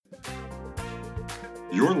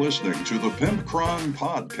You're listening to the Pimpcron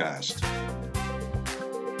Podcast.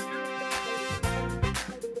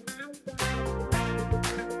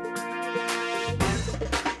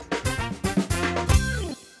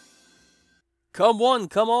 Come one,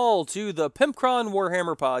 come all to the Pimpcron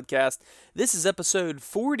Warhammer Podcast. This is episode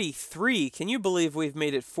 43. Can you believe we've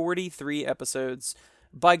made it 43 episodes?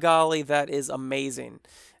 By golly, that is amazing.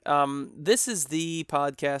 This is the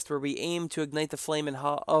podcast where we aim to ignite the flame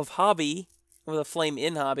of hobby, or the flame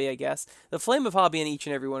in hobby, I guess. The flame of hobby in each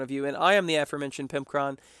and every one of you, and I am the aforementioned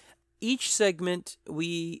Pimpcron. Each segment,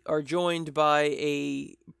 we are joined by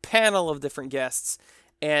a panel of different guests,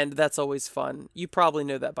 and that's always fun. You probably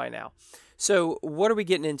know that by now. So, what are we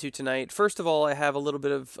getting into tonight? First of all, I have a little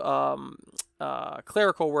bit of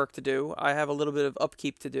clerical work to do. I have a little bit of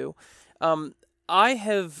upkeep to do. I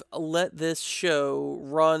have let this show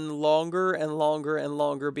run longer and longer and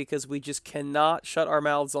longer because we just cannot shut our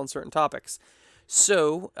mouths on certain topics.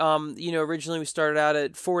 So, originally we started out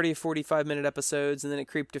at 40, 45-minute episodes, and then it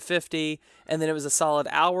creeped to 50, and then it was a solid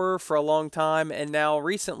hour for a long time, and now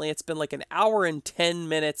recently it's been like an hour and 10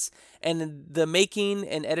 minutes, and the making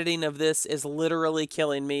and editing of this is literally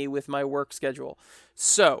killing me with my work schedule.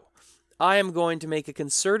 So, I am going to make a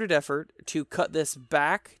concerted effort to cut this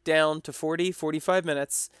back down to 40, 45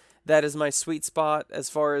 minutes. That is my sweet spot as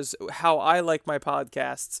far as how I like my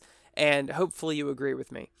podcasts, and hopefully you agree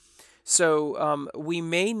with me. So we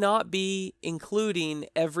may not be including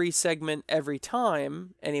every segment every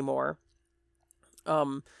time anymore,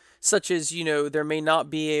 such as, there may not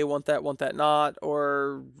be a want that not,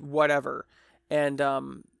 or whatever. And,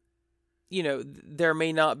 there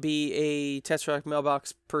may not be a Tesseract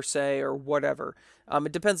mailbox per se or whatever.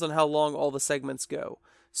 It depends on how long all the segments go.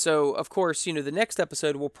 So, of course, the next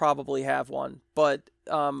episode will probably have one, but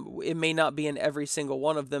it may not be in every single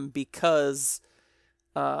one of them because...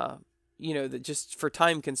 just for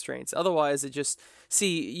time constraints. Otherwise,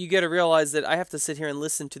 you got to realize that I have to sit here and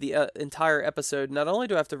listen to the entire episode. Not only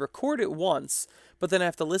do I have to record it once, but then I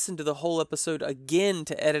have to listen to the whole episode again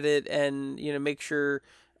to edit it and, make sure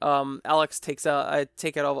I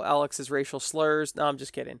take out all Alex's racial slurs. No, I'm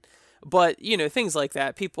just kidding. But, things like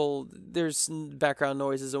that. There's background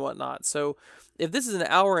noises and whatnot. So if this is an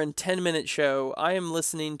hour and 10-minute show, I am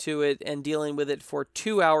listening to it and dealing with it for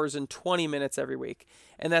 2 hours and 20 minutes every week.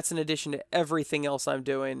 And that's in addition to everything else I'm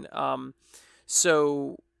doing.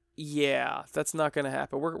 So, yeah, that's not going to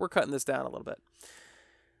happen. We're cutting this down a little bit.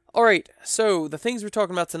 All right, so the things we're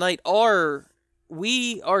talking about tonight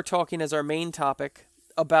we are talking as our main topic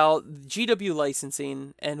about GW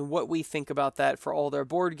licensing and what we think about that for all their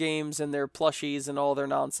board games and their plushies and all their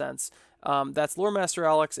nonsense. That's Lore Master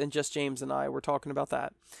Alex and Just James and I. We're talking about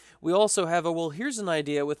that. We also have here's an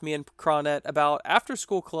idea with me and Cronet about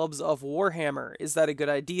after-school clubs of Warhammer. Is that a good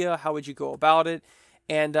idea? How would you go about it?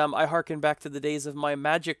 And I harken back to the days of my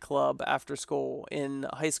Magic Club after school in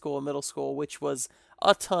high school and middle school, which was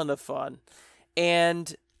a ton of fun.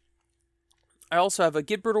 And I also have a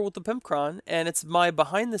Get Brutal with the Pimpcron, and it's my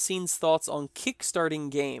behind-the-scenes thoughts on kickstarting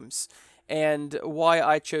games and why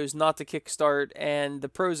I chose not to kickstart and the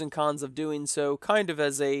pros and cons of doing so, kind of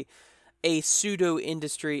as a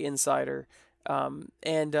pseudo-industry insider. I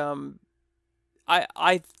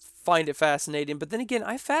find it fascinating, but then again,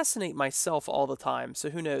 I fascinate myself all the time,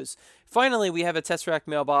 so who knows. Finally, we have a Tesseract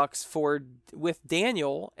mailbox with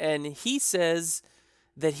Daniel, and he says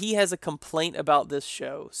that he has a complaint about this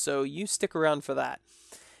show, so you stick around for that.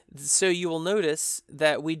 So you will notice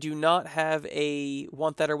that we do not have a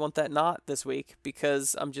want that or want that not this week,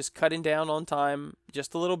 because I'm just cutting down on time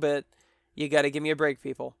just a little bit. You got to give me a break,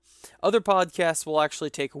 people. Other podcasts will actually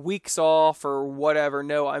take weeks off or whatever.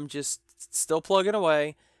 No, I'm just still plugging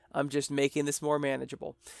away. I'm just making this more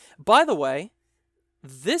manageable. By the way,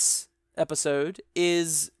 this episode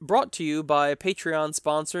is brought to you by a Patreon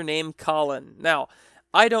sponsor named Colin. Now,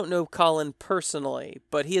 I don't know Colin personally,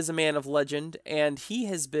 but he is a man of legend, and he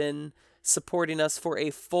has been supporting us for a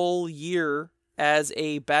full year as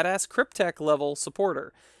a Badass Cryptech level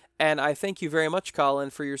supporter. And I thank you very much, Colin,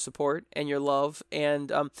 for your support and your love.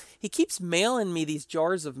 And he keeps mailing me these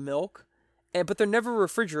jars of milk, but they're never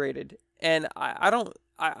refrigerated. And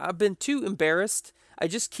I've been too embarrassed. I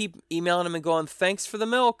just keep emailing him and going, thanks for the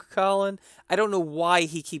milk, Colin. I don't know why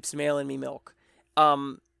he keeps mailing me milk.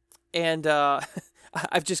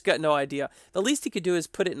 I've just got no idea. The least he could do is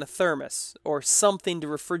put it in a thermos or something to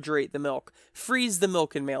refrigerate the milk. Freeze the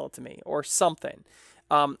milk and mail it to me or something.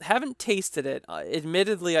 Haven't tasted it.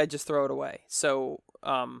 Admittedly, I just throw it away. So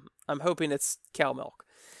I'm hoping it's cow milk.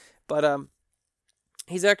 But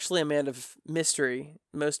he's actually a man of mystery.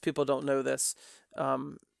 Most people don't know this.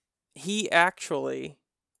 He actually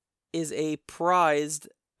is a prized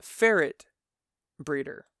ferret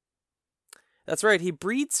breeder. That's right, he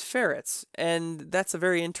breeds ferrets, and that's a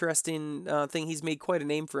very interesting thing. He's made quite a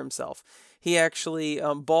name for himself. He actually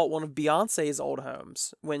bought one of Beyonce's old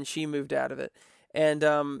homes when she moved out of it, and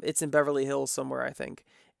it's in Beverly Hills somewhere, I think.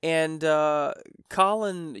 And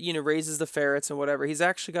Colin, raises the ferrets and whatever. He's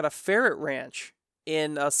actually got a ferret ranch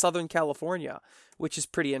in Southern California, which is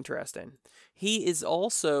pretty interesting. He is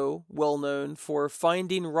also well known for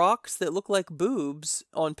finding rocks that look like boobs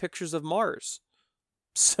on pictures of Mars.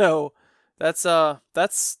 So that's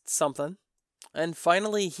something. And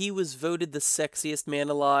finally, he was voted the sexiest man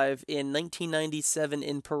alive in 1997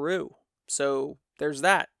 in Peru. So there's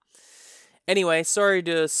that. Anyway, sorry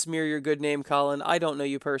to smear your good name, Colin. I don't know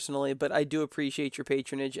you personally, but I do appreciate your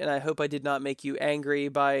patronage, and I hope I did not make you angry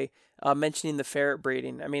by mentioning the ferret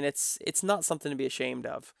breeding. I mean, it's not something to be ashamed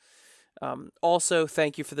of. Also,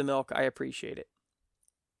 thank you for the milk. I appreciate it.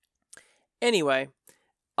 Anyway,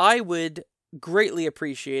 I would greatly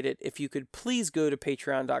appreciate it if you could please go to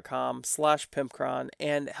patreon.com/pimpcron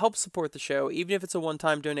and help support the show, even if it's a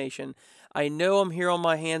one-time donation. I know I'm here on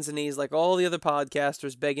my hands and knees like all the other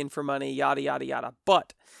podcasters begging for money, yada, yada, yada,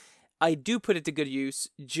 but I do put it to good use.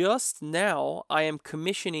 Just now, I am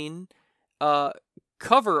commissioning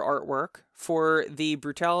cover artwork for the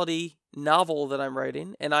Brutality novel that I'm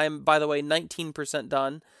writing, and I'm, by the way, 19%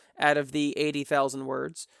 done out of the 80,000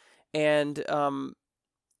 words, and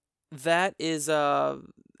that is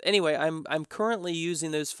anyway, I'm currently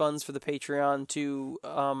using those funds for the Patreon to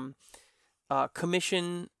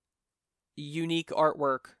commission unique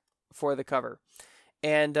artwork for the cover.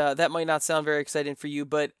 And that might not sound very exciting for you,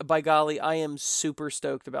 but by golly, I am super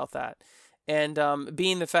stoked about that. And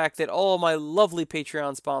being the fact that all my lovely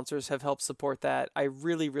Patreon sponsors have helped support that, I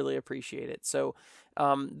really, really appreciate it. So,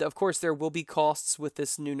 of course, there will be costs with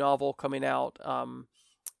this new novel coming out.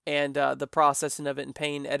 And the processing of it and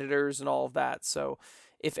paying editors and all of that. So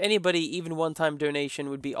if anybody, even one-time donation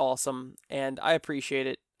would be awesome, and I appreciate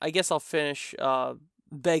it. I guess I'll finish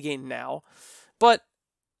begging now. But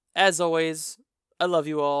as always, I love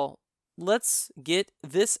you all. Let's get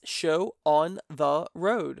this show on the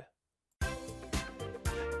road.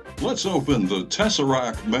 Let's open the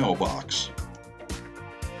Tesseract mailbox.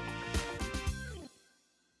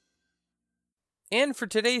 And for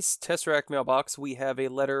today's Tesseract mailbox, we have a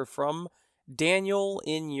letter from Daniel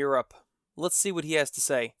in Europe. Let's see what he has to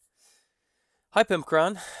say. Hi,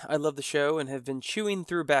 Pimpcron. I love the show and have been chewing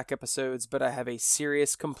through back episodes, but I have a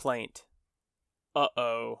serious complaint.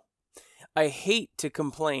 Uh-oh. I hate to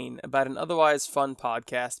complain about an otherwise fun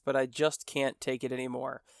podcast, but I just can't take it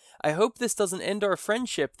anymore. I hope this doesn't end our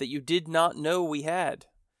friendship that you did not know we had.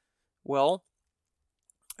 Well,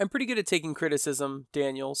 I'm pretty good at taking criticism,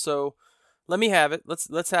 Daniel, so let me have it.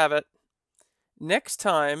 Let's have it. Next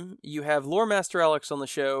time you have Lore Master Alex on the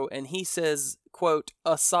show and he says, quote,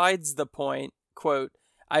 asides the point, quote,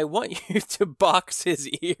 I want you to box his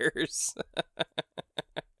ears.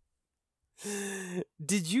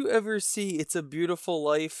 Did you ever see It's a Beautiful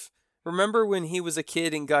Life? Remember when he was a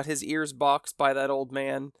kid and got his ears boxed by that old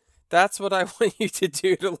man? That's what I want you to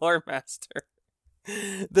do to Lore Master.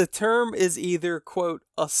 The term is either, quote,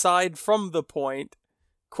 aside from the point,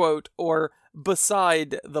 quote, or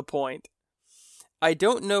beside the point. I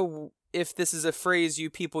don't know if this is a phrase you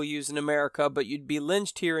people use in America, but you'd be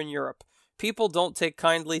lynched here in Europe. People don't take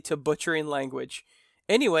kindly to butchering language.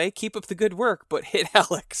 Anyway, keep up the good work, but hit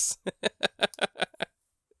Alex.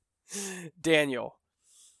 Daniel.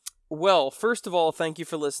 Well, first of all, thank you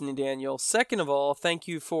for listening, Daniel. Second of all, thank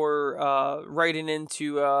you for writing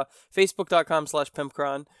into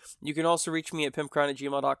facebook.com/pimpcron. You can also reach me at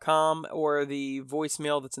pimpcron@gmail.com or the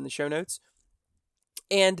voicemail that's in the show notes.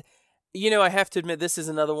 And, I have to admit, this is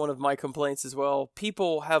another one of my complaints as well.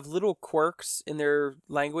 People have little quirks in their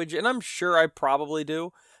language, and I'm sure I probably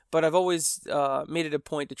do, but I've always made it a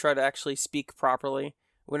point to try to actually speak properly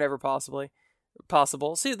whenever possible.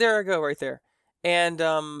 See, there I go right there. And,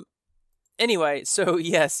 anyway, so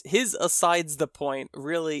yes, his asides the point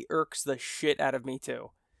really irks the shit out of me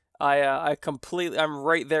too. I'm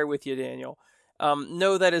right there with you, Daniel.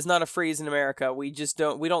 No, that is not a phrase in America. We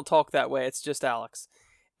don't talk that way. It's just Alex.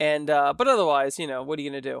 And, but otherwise, what are you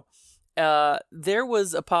going to do? There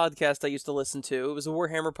was a podcast I used to listen to. It was a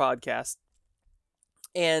Warhammer podcast.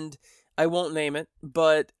 And I won't name it,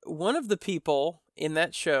 but one of the people in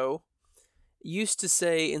that show used to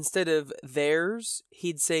say, instead of theirs,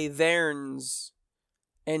 he'd say theirns.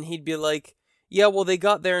 And he'd be like, yeah, well, they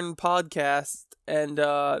got theirn podcast, and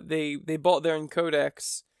they bought theirn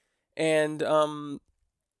codex, and,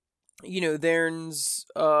 theirn's,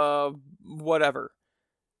 whatever,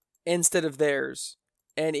 instead of theirs.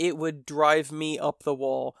 and it would drive me up the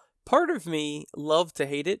wall. Part of me loved to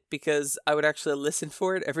hate it because I would actually listen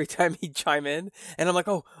for it every time he'd chime in, and I'm like,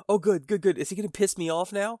 oh, good. Is he gonna piss me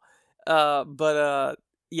off now?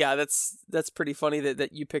 Yeah, that's pretty funny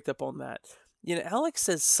that you picked up on that. Alex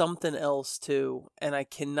says something else too, and I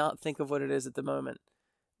cannot think of what it is at the moment.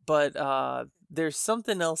 But there's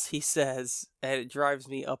something else he says, and it drives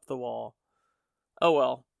me up the wall. Oh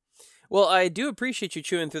well. Well, I do appreciate you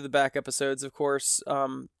chewing through the back episodes, of course.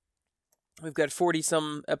 We've got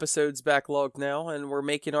 40-some episodes backlogged now, and we're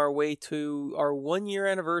making our way to our 1-year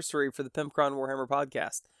anniversary for the Pimpcron Warhammer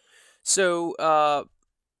podcast. So,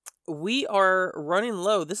 we are running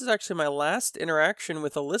low. This is actually my last interaction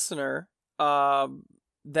with a listener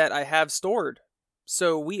that I have stored.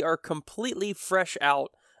 So we are completely fresh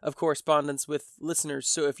out of correspondence with listeners.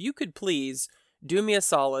 So if you could please do me a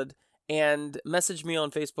solid and message me on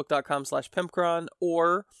facebook.com/pimpcron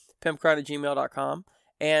or pimpcron@gmail.com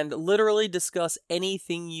and literally discuss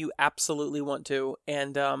anything you absolutely want to.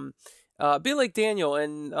 And be like Daniel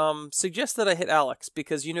and suggest that I hit Alex,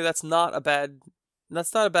 because that's not a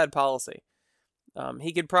bad policy.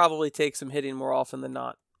 He could probably take some hitting more often than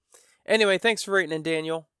not. Anyway, thanks for writing in,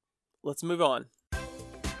 Daniel. Let's move on.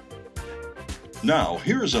 Now,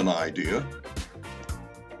 here's an idea.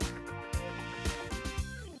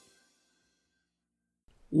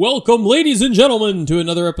 Welcome, ladies and gentlemen, to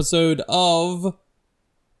another episode of...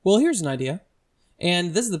 Well, here's an idea.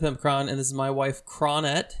 And this is the Pimpcron, and this is my wife,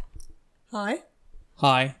 Cronette. Hi.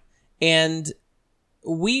 Hi. And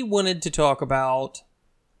we wanted to talk about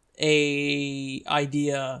a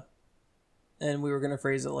idea, and we were going to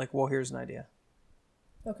phrase it like, well, here's an idea.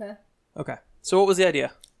 Okay. So what was the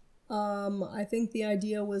idea? I think the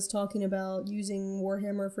idea was talking about using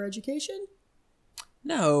Warhammer for education?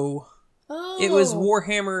 No. Oh. It was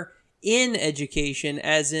Warhammer in education,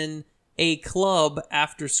 as in a club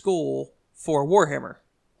after school for Warhammer.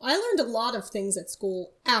 I learned a lot of things at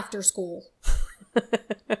school after school.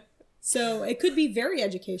 So it could be very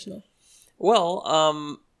educational.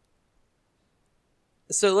 Well,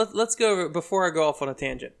 so let's go over, before I go off on a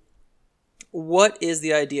tangent. What is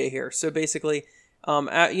the idea here? So basically,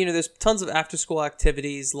 there's tons of after-school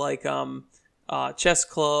activities like chess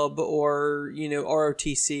club or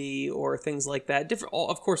ROTC or things like that. Different,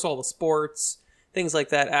 of course, all the sports, things like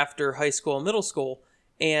that after high school and middle school.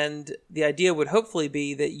 And the idea would hopefully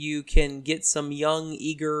be that you can get some young,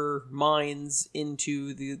 eager minds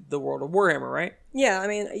into the world of Warhammer, right? Yeah, I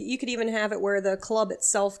mean, you could even have it where the club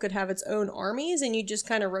itself could have its own armies, and you just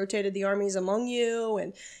kind of rotated the armies among you,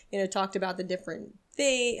 and talked about the different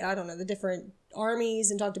the different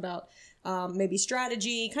armies, and talked about maybe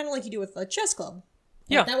strategy, kind of like you do with a chess club.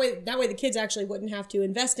 Yeah. That way the kids actually wouldn't have to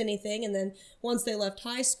invest anything, and then once they left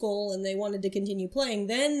high school and they wanted to continue playing,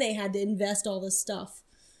 then they had to invest all this stuff.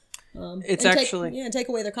 Take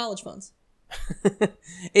away their college funds.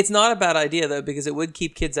 It's not a bad idea though, because it would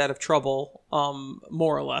keep kids out of trouble,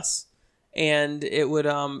 more or less, and it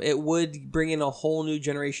would bring in a whole new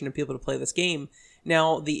generation of people to play this game.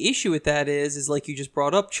 Now, the issue with that is like you just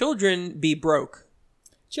brought up, children be broke.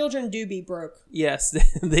 Children do be broke. Yes,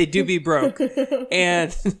 they do be broke,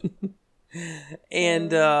 and so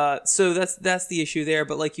that's the issue there.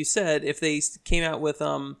 But like you said, if they came out with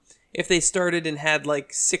if they started and had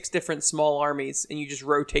like 6 different small armies and you just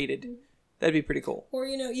rotated, that'd be pretty cool. Or,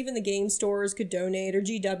 even the game stores could donate, or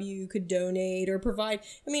GW could donate, or provide.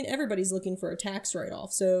 I mean, everybody's looking for a tax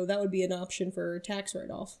write-off, so that would be an option for a tax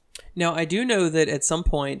write-off. Now, I do know that at some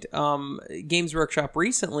point, Games Workshop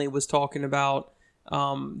recently was talking about,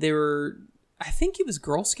 I think it was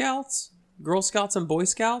Girl Scouts and Boy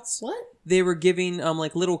Scouts. What? They were giving,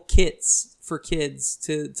 like little kits for kids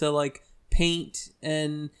to like paint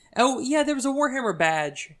and... Oh, yeah, there was a Warhammer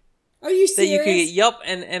badge. Are you serious? That you could get, yep,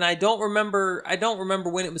 and I don't remember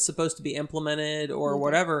when it was supposed to be implemented or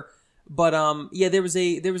whatever, but yeah, there was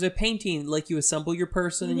a painting, like you assemble your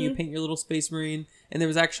person and you paint your little Space Marine, and there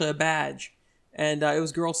was actually a badge, and it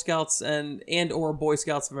was Girl Scouts and or Boy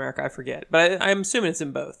Scouts of America, I forget, but I'm assuming it's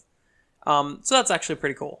in both. So that's actually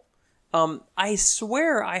pretty cool. I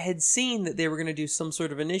swear I had seen that they were going to do some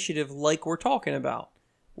sort of initiative like we're talking about,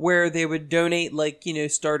 where they would donate like,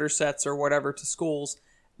 starter sets or whatever to schools.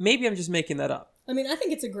 Maybe I'm just making that up. I mean, I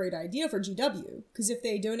think it's a great idea for GW, because if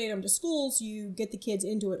they donate them to schools, you get the kids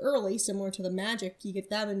into it early, similar to the Magic. You get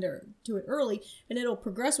them into it early, and it'll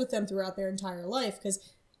progress with them throughout their entire life, because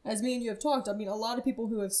as me and you have talked, I mean, a lot of people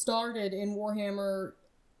who have started in Warhammer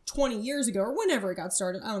 20 years ago, or whenever it got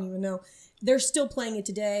started, I don't even know, they're still playing it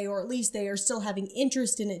today, or at least they are still having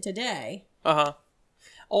interest in it today.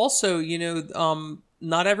 Also,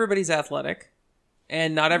 not everybody's athletic.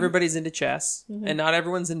 and not everybody's into chess, and not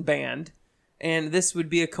everyone's in band, and this would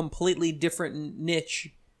be a completely different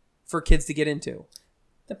niche for kids to get into.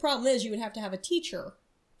 The problem is you would have to have a teacher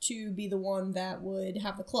to be the one that would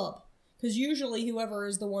have the club. Because usually whoever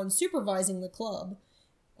is the one supervising the club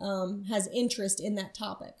has interest in that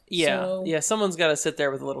topic. Yeah, yeah. Someone's got to sit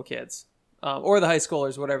there with the little kids, or the high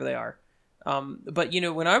schoolers, whatever they are. But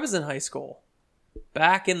when I was in high school,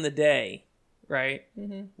 back in the day, right,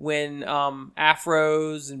 when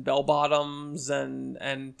afros and bell bottoms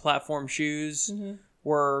and platform shoes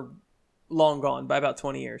were long gone by about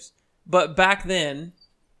 20 years. But back then,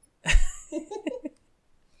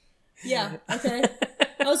 yeah, okay.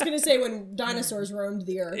 I was going to say when dinosaurs roamed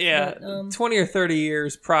the earth. Yeah, but, 20 or 30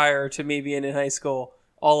 years prior to me being in high school,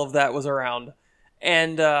 all of that was around.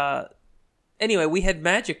 And anyway, we had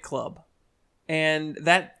Magic Club. And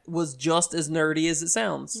that was just as nerdy as it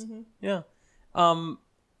sounds. Yeah. That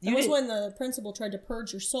was when the principal tried to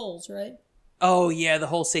purge your souls, right? Oh, yeah, the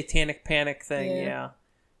whole satanic panic thing, yeah.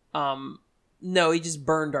 No, he just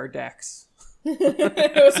burned our decks.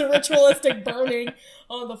 It was a ritualistic burning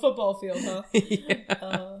on the football field, huh?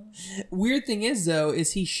 Yeah. Weird thing is, though,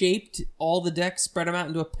 is he shaped all the decks, spread them out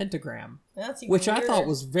into a pentagram. That's even which weirder. I thought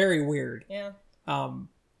was very weird. Yeah.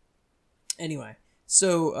 Anyway,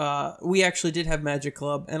 so we actually did have Magic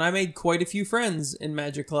Club, and I made quite a few friends in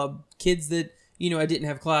Magic Club. Kids that, I didn't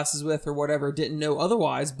have classes with or whatever, didn't know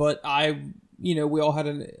otherwise, but we all had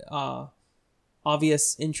an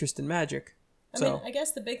obvious interest in magic. I mean, I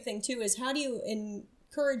guess the big thing, too, is how do you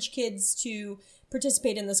encourage kids to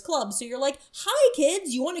participate in this club? So you're like, hi,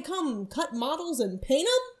 kids, you want to come cut models and paint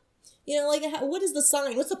them? What is the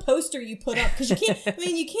sign? What's the poster you put up? Because you can't,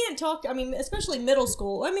 you can't talk, especially middle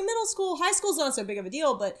school. Middle school, high school's not so big of a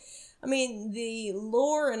deal, but, the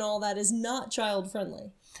lore and all that is not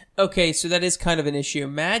child-friendly. Okay, so that is kind of an issue.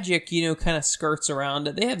 Magic, kind of skirts around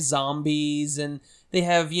it. They have zombies and they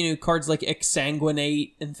have, cards like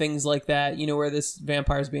Exsanguinate and things like that, where this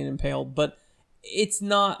vampire's being impaled. But it's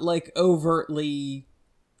not, overtly...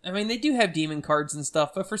 they do have demon cards and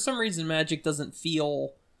stuff, but for some reason Magic doesn't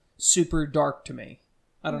feel super dark to me.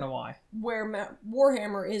 I don't know why. Where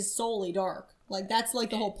Warhammer is solely dark. That's, the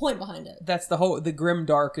whole point behind it. That's the Grim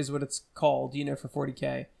Dark is what it's called, for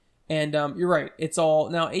 40K. And you're right. It's all...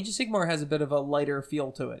 Now, Age of Sigmar has a bit of a lighter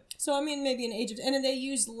feel to it. So, maybe an Age of... And they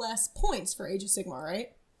use less points for Age of Sigmar,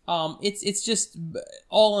 right? It's just,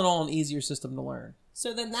 all in all, an easier system to learn.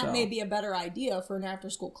 So then that may be a better idea for an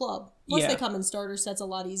after-school club. Plus, they come in starter sets a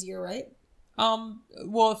lot easier, right? Well,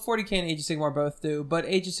 40K and Age of Sigmar both do, but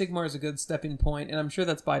Age of Sigmar is a good stepping point, and I'm sure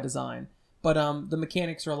that's by design. But the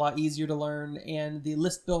mechanics are a lot easier to learn, and the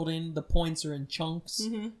list building, the points are in chunks.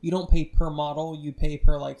 Mm-hmm. You don't pay per model, you pay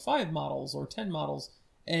per 5 models or 10 models,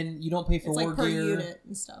 and you don't pay for war per gear. Unit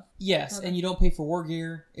and stuff. Yes, okay. And you don't pay for war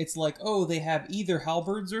gear. It's they have either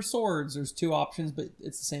halberds or swords. There's 2 options, but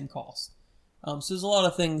it's the same cost. So there's a lot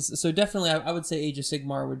of things. So definitely, I would say Age of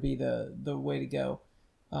Sigmar would be the way to go.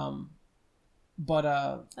 But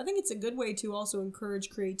I think it's a good way to also encourage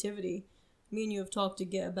creativity. Me and you have talked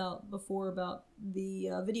before about the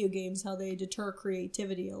video games, how they deter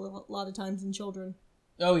creativity a lot of times in children.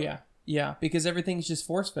 Oh, yeah. Yeah, because everything's just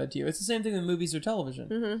force-fed to you. It's the same thing with movies or television.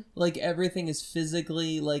 Mm-hmm. Everything is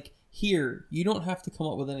physically, here, you don't have to come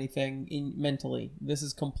up with anything mentally. This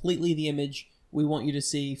is completely the image we want you to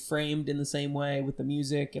see, framed in the same way with the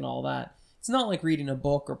music and all that. It's not like reading a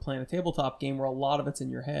book or playing a tabletop game where a lot of it's in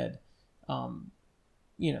your head.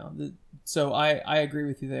 So I agree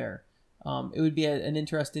with you there. It would be an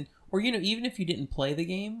interesting... Or, even if you didn't play the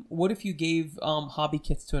game, what if you gave hobby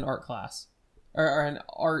kits to an art class? Or an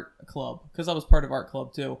art club? Because I was part of art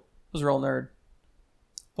club, too. I was a real nerd.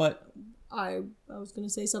 But... I was going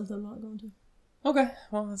to say something I'm not going to. Okay.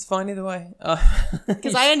 Well, that's fine either way.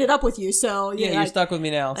 Because I ended up with you, so... Yeah, you're stuck with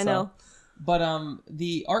me now. I know. But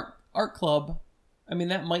the art club,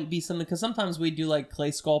 that might be something... Because sometimes we do,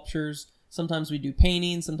 clay sculptures. Sometimes we do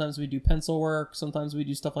painting. Sometimes we do pencil work. Sometimes we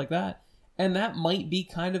do stuff like that. And that might be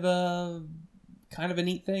kind of a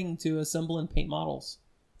neat thing to assemble and paint models.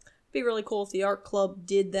 It'd be really cool if the art club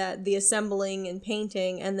did that, the assembling and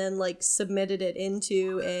painting, and then submitted it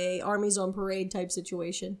into a Armies on Parade type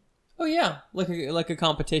situation. Oh yeah, like a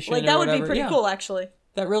competition. That would be pretty cool, actually.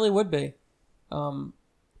 That really would be.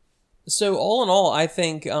 So all in all, I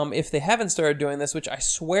think if they haven't started doing this, which I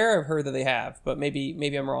swear I've heard that they have, but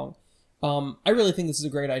maybe I'm wrong. I really think this is a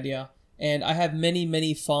great idea. And I have many,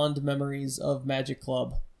 many fond memories of Magic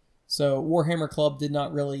Club. So Warhammer Club did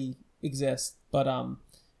not really exist. But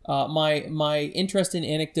my interesting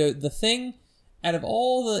anecdote, the thing, out of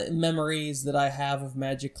all the memories that I have of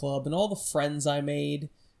Magic Club and all the friends I made,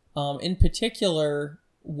 In particular,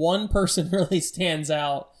 one person really stands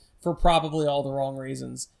out for probably all the wrong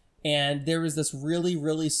reasons. And there was this really,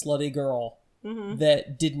 really slutty girl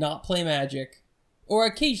that did not play Magic. Or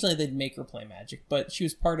occasionally they'd make her play Magic, but she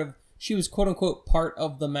was quote unquote part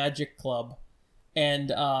of the Magic Club.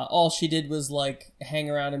 And all she did was like hang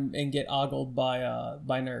around and get ogled by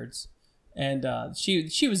nerds. And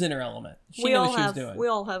she was in her element. She knew what she was doing. We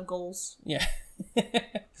all have goals. Yeah.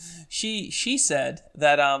 She said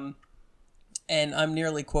that and I'm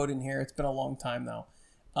nearly quoting here, it's been a long time though.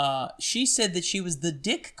 She said that she was the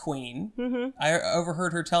dick queen. I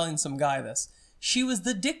overheard her telling some guy this. She was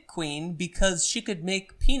the dick queen because she could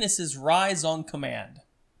make penises rise on command.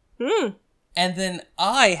 And then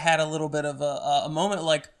I had a little bit of a moment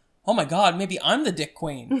like, oh my god, maybe I'm the dick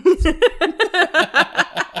queen.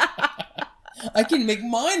 I can make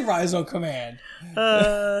mine rise on command.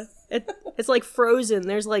 It's like Frozen.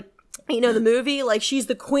 There's like, the movie, like she's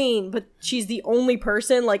the queen, but she's the only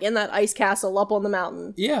person like in that ice castle up on the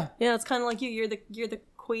mountain. Yeah. Yeah, it's kind of like you. You're the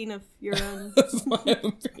queen of your own. My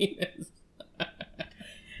own penis.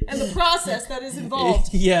 And the process that is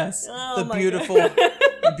involved. Yes. Oh, the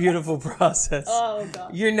beautiful process. Oh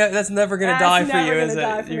god. That's never gonna die for you, is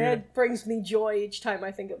it? It brings me joy each time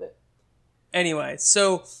I think of it. Anyway,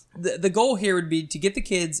 so the goal here would be to get the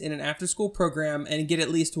kids in an after-school program and get at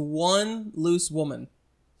least one loose woman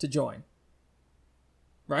to join.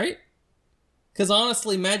 Right? Because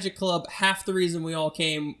honestly, Magic Club, half the reason we all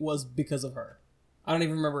came was because of her. I don't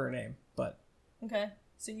even remember her name, but... Okay.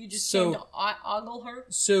 So you just came to ogle her?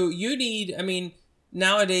 So you need,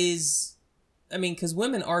 nowadays, because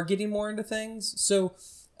women are getting more into things, so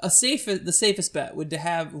the safest bet would to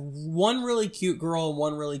have one really cute girl and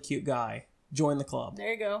one really cute guy join the club.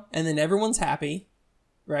 There you go. And then everyone's happy,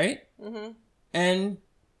 right? Mm-hmm. And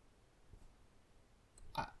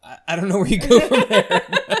I don't know where you go from there.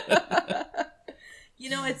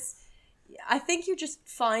 I think you're just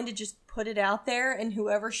fine to just put it out there and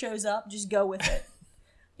whoever shows up, just go with it.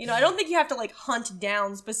 I don't think you have to like hunt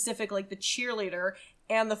down specific like the cheerleader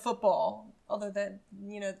and the football. Although that,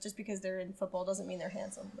 just because they're in football doesn't mean they're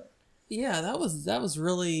handsome. But. Yeah, that was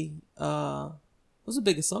really was a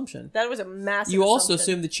big assumption. That was a massive You also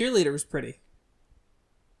assumption. assumed the cheerleader was pretty.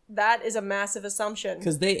 That is a massive assumption.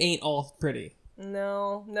 Because they ain't all pretty.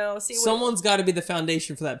 No. See, someone's got to be the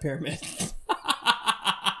foundation for that pyramid.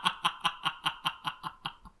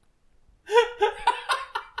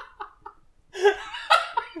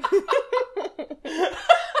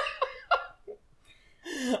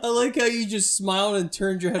 I like how you just smiled and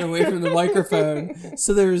turned your head away from the microphone,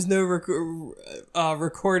 so there was no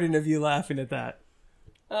recording of you laughing at that.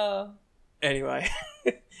 Anyway.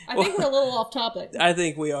 I think we're a little off topic. I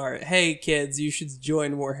think we are. Hey, kids, you should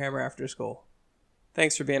join Warhammer After School.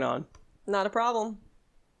 Thanks for being on. Not a problem.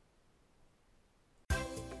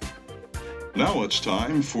 Now it's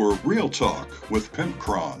time for Real Talk with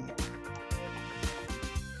Pimpcron.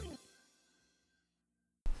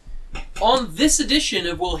 On this edition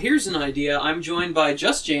of Well, Here's an Idea, I'm joined by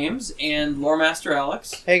Just James and Lore Master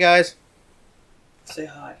Alex. Hey, guys. Say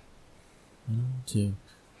hi. I don't want to.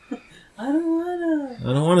 I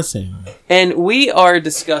don't want to say hi. And we are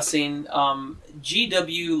discussing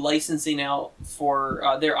GW licensing out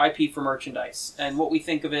for their IP for merchandise. And what we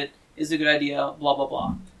think of it is a good idea, blah, blah,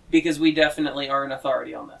 blah. Because we definitely are an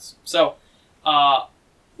authority on this. So,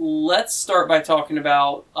 let's start by talking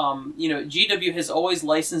about, GW has always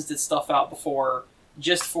licensed its stuff out before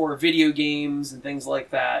just for video games and things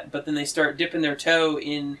like that. But then they start dipping their toe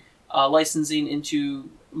in licensing into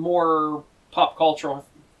more pop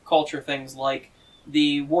culture things like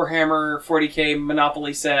the Warhammer 40k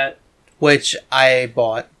Monopoly set. Which I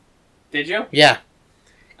bought. Did you? Yeah.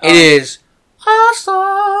 It is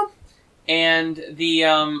awesome! And the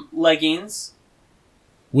leggings.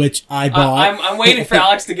 Which I bought. I'm waiting for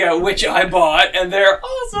Alex to go, which I bought, and they're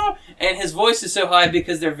awesome! And his voice is so high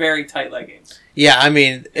because they're very tight leggings. Yeah,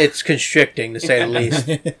 it's constricting, to say the least.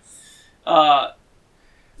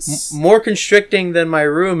 More constricting than my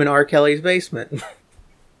room in R. Kelly's basement.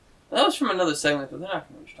 That was from another segment, but they're not going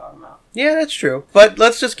to know what you're talking about. Yeah, that's true. But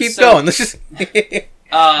let's just keep going. Let's just...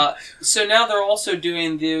 So now they're also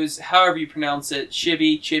doing those, however you pronounce it,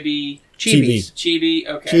 chibis. Chibi,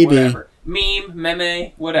 okay, Chibi. Whatever.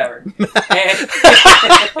 Meme, whatever.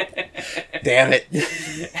 Damn it.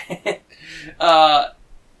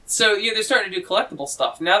 So, yeah, they're starting to do collectible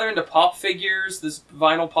stuff. Now they're into pop figures, this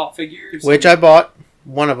vinyl pop figures. Which I bought.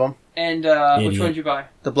 One of them. And which one did you buy?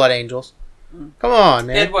 The Blood Angels. Come on,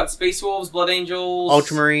 man. They had what? Space Wolves, Blood Angels,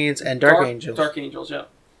 Ultramarines, and Dark Angels. Dark Angels, yeah.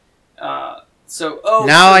 Now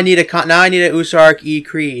I need a Usark E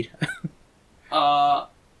Creed.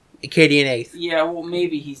 Katie in 8th. Yeah, well,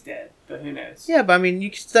 maybe he's dead, but who knows? Yeah, but I mean,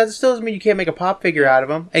 that still doesn't mean you can't make a Pop figure out of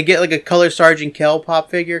him and get like a Color Sergeant Kell Pop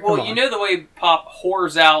figure. Come well, on. you know the way Pop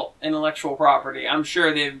whores out intellectual property. I'm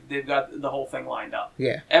sure they've got the whole thing lined up.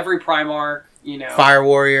 Yeah. Every Primarch, you know. Fire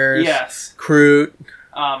Warriors. Yes. Kroot.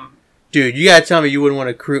 Dude, you gotta tell me you wouldn't want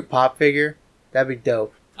a Kroot Pop figure? That'd be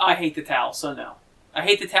dope. I hate the Tau, so no. I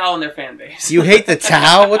hate the Tau and their fan base. You hate the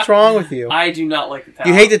Tau? What's wrong with you? I do not like the Tau.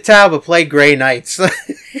 You hate the Tau, but play Grey Knights.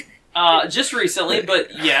 Just recently,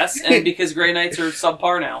 but yes, and because Grey Knights are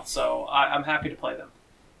subpar now, so I'm happy to play them.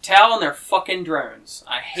 Tau and their fucking drones.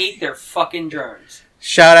 I hate their fucking drones.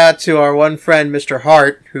 Shout out to our one friend, Mr.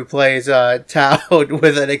 Hart, who plays Tau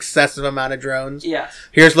with an excessive amount of drones. Yes.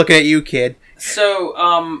 Here's looking at you, kid. So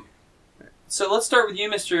let's start with you,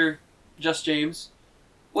 Mr. Just James.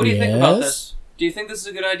 What do you think about this? Do you think this is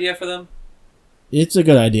a good idea for them? It's a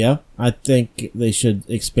good idea. I think they should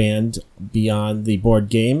expand beyond the board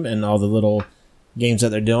game and all the little games that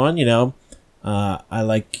they're doing. You know, I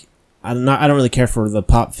don't really care for the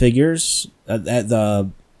Pop figures at the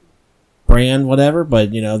brand, whatever.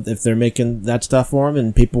 But you know, if they're making that stuff for them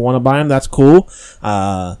and people want to buy them, that's cool.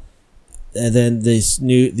 And then these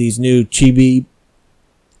new chibi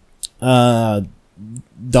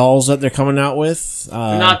dolls that they're coming out with.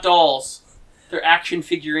 They're not dolls. They're action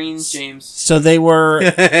figurines, James. So they were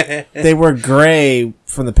gray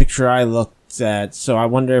from the picture I looked at. So I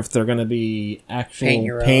wonder if they're going to be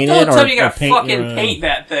painted Don't tell me you gotta fucking paint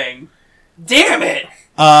that thing. Damn it!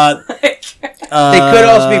 They could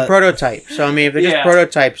also be prototypes. So I mean, if they're just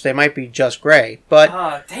prototypes, they might be just gray. But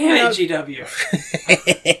damn it,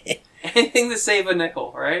 GW. Anything to save a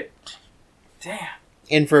nickel, right? Damn.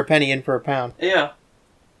 In for a penny, in for a pound. Yeah.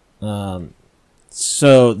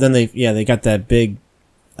 So then they got that big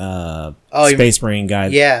Space Marine guy.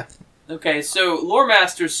 Yeah. Okay, so Lore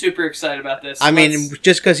Master's super excited about this. I mean,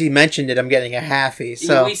 just because he mentioned it, I'm getting a halfie.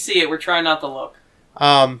 So we see it. We're trying not to look.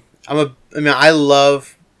 I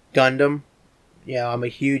love Gundam. You know, I'm a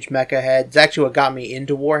huge mecha head. It's actually what got me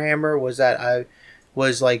into Warhammer was that I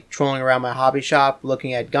was like trolling around my hobby shop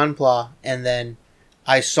looking at Gunpla, and then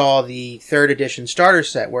I saw the 3rd edition starter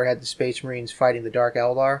set where it had the Space Marines fighting the Dark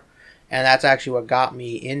Eldar. And that's actually what got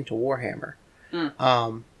me into Warhammer.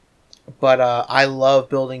 But I love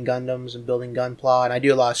building Gundams and building Gunpla, and I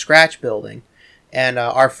do a lot of scratch building. And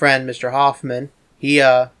our friend, Mr. Hoffman, he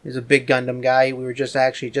is a big Gundam guy. We were just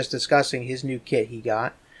discussing his new kit he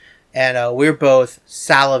got. And we're both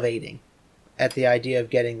salivating at the idea of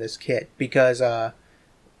getting this kit. Because, I'm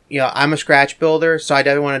a scratch builder, so I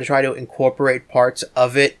definitely wanted to try to incorporate parts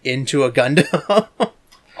of it into a Gundam.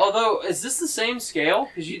 Although, is this the same scale?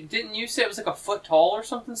 Because didn't you say it was like a foot tall or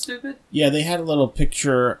something stupid? Yeah, they had a little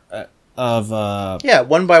picture of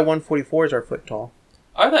 1x144s are foot tall.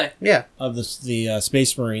 Are they? Yeah. Of the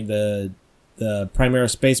Space Marine, the Primera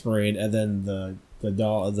Space Marine, and then the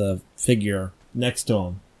doll, the figure next to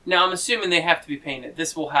him. Now I'm assuming they have to be painted.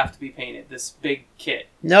 This will have to be painted. This big kit.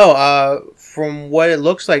 No, from what it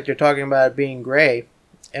looks like, they're talking about it being gray,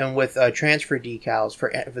 and with transfer decals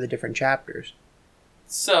for the different chapters.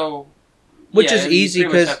 So, which is easy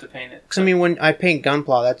because I mean, when I paint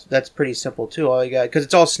Gunpla, that's pretty simple too. All you got because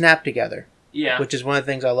it's all snapped together. Yeah, which is one of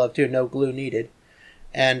the things I love too. No glue needed,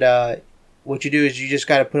 and what you do is you just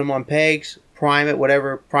got to put them on pegs, prime it,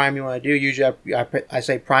 whatever prime you want to do. Usually, I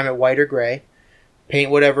say prime it white or gray,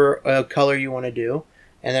 paint whatever color you want to do,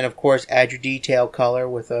 and then of course add your detail color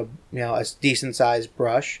with a decent sized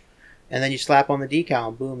brush, and then you slap on the decal,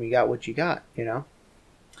 and boom, you got what you got. You know.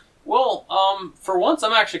 Well, for once,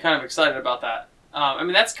 I'm actually kind of excited about that. I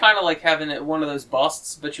mean, that's kind of like having one of those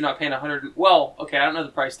busts, but you're not paying $100. Well, okay, I don't know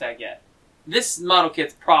the price tag yet. This model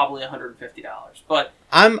kit's probably $150, but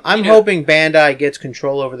I'm hoping Bandai gets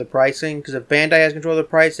control over the pricing, because if Bandai has control of the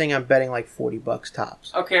pricing, I'm betting like $40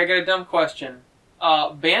 tops. Okay, I got a dumb question.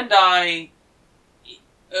 Bandai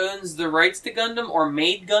owns the rights to Gundam, or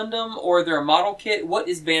made Gundam, or they're a model kit. What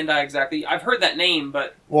is Bandai exactly? I've heard that name,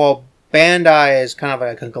 but Bandai is kind of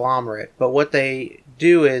a conglomerate, but what they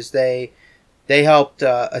do is they helped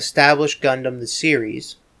establish Gundam the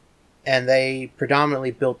series, and they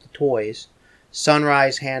predominantly built the toys.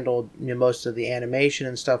 Sunrise handled most of the animation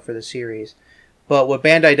and stuff for the series, but what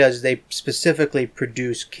Bandai does is they specifically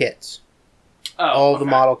produce kits. All the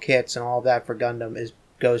model kits and all of that for Gundam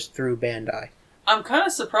goes through Bandai. I'm kind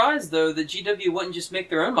of surprised, though, that GW wouldn't just make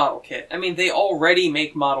their own model kit. I mean, they already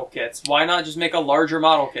make model kits. Why not just make a larger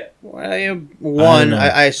model kit? Well,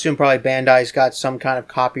 I assume probably Bandai's got some kind of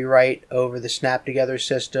copyright over the Snap-Together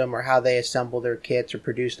system or how they assemble their kits or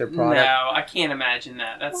produce their product. No, I can't imagine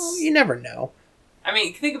that. Well, you never know. I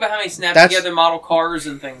mean, think about how many snap That's- together model cars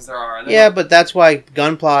and things there are. They're Yeah, not- but that's why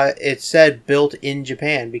Gunpla, it said built in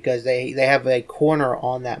Japan, because they have a corner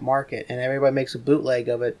on that market, and everybody makes a bootleg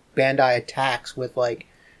of it. Bandai attacks with, like...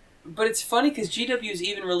 But it's funny because GW is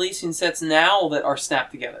even releasing sets now that are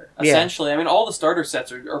snapped together. Yeah. Essentially, I mean, all the starter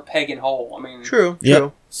sets are peg and hole. I mean, True, Yep.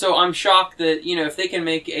 true. So I'm shocked that, you know, if they can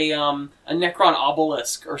make a Necron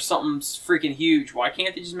obelisk or something freaking huge, why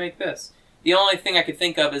can't they just make this? The only thing I could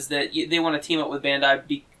think of is that they want to team up with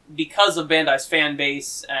Bandai because of Bandai's fan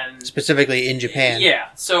base and Specifically in Japan. Yeah,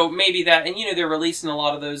 so maybe that, and you know, they're releasing a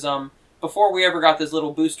lot of those. Before we ever got those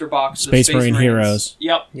little booster boxes, of Space Space Marine Marines. Heroes.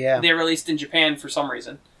 Yep. Yeah. They released in Japan for some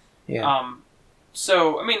reason. Yeah.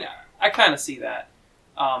 So I mean, I kind of see that.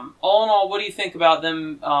 All in all, what do you think about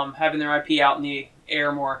them having their IP out in the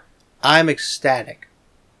air more? I'm ecstatic.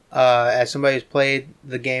 As somebody who's played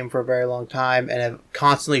the game for a very long time and have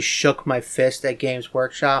constantly shook my fist at Games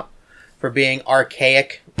Workshop for being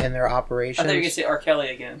archaic in their I operations. thought you were gonna say R. Kelly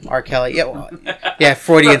again. R. Kelly, yeah, well, yeah,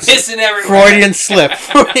 Freudian, For pissing everywhere. Freudian slip.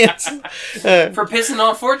 Freudian, For pissing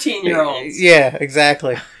on 14-year-olds. yeah,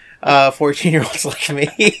 exactly. 14-year-olds like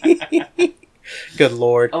me. Good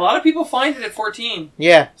lord. A lot of people find it at 14.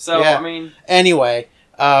 Yeah. So yeah. I mean, Anyway,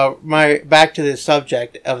 my back to the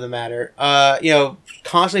subject of the matter.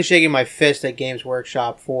 Constantly shaking my fist at Games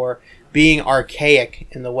Workshop for being archaic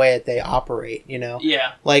in the way that they operate. You know,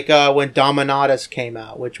 yeah. like when Dominatus came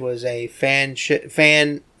out, which was a fan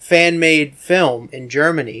made film in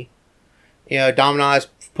Germany. You know, Dominatus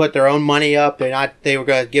put their own money up. They were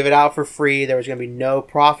going to give it out for free. There was going to be no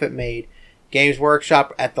profit made. Games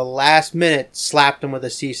Workshop at the last minute slapped them with a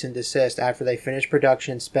cease and desist after they finished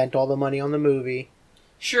production, spent all the money on the movie.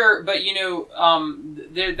 Sure, but you know,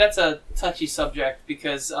 that's a touchy subject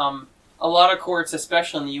because a lot of courts,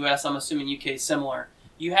 especially in the U.S., I'm assuming UK is similar,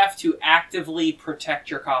 you have to actively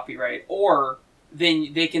protect your copyright, or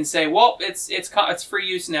then they can say, well, it's free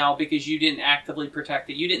use now because you didn't actively protect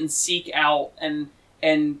it. You didn't seek out and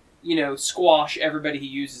you know, squash everybody who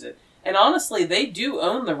uses it. And honestly, they do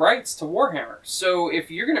own the rights to Warhammer. So if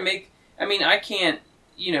you're going to make... I mean, I can't...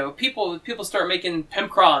 You know, people start making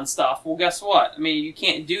Pimcron stuff. Well, guess what? I mean, you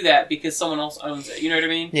can't do that because someone else owns it. You know what I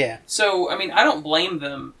mean? Yeah. So, I mean, I don't blame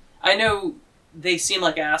them. I know they seem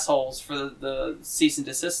like assholes for the cease and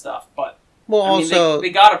desist stuff, but... Well, I mean, also... they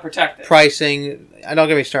got to protect it. Pricing... Don't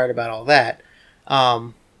get me started about all that.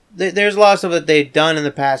 There's a lot of stuff that they've done in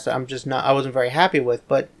the past that I wasn't very happy with,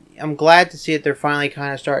 but I'm glad to see that they're finally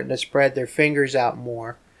kind of starting to spread their fingers out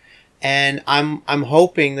more. And I'm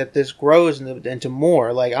hoping that this grows into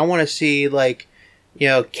more. Like, I want to see, like, you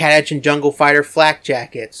know, Cat Edge and Jungle Fighter flak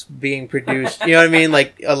jackets being produced. You know what I mean?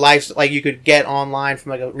 Like like you could get online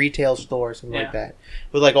from like a retail store or something like that,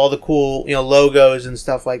 with like all the cool, you know, logos and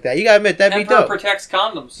stuff like that. You gotta admit that'd be Emperor dope. protects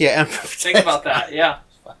condoms. Yeah, Emperor Think about that. Yeah,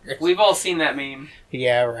 we've all seen that meme.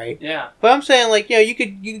 Yeah, right. Yeah. But I'm saying, like, you know, you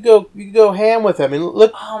could go ham with them. I mean,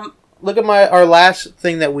 look at our last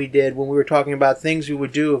thing that we did when we were talking about things we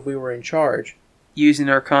would do if we were in charge. Using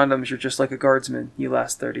our condoms, you're just like a guardsman. You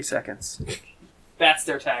last 30 seconds. That's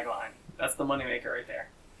their tagline. That's the moneymaker right there.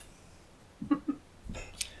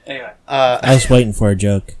 Anyway. I was waiting for a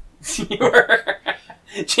joke. You were.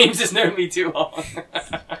 James has known me too long.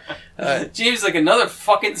 James, like, another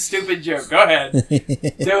fucking stupid joke. Go ahead.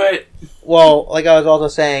 Do it. Well, like I was also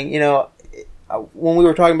saying, you know, when we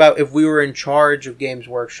were talking about if we were in charge of Games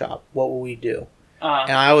Workshop, what would we do?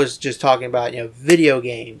 And I was just talking about, you know, video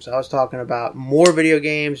games. I was talking about more video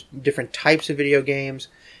games, different types of video games,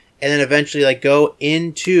 and then eventually, like, go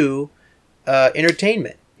into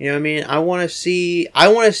entertainment. You know what I mean? I want to see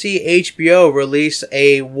HBO release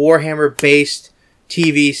a Warhammer-based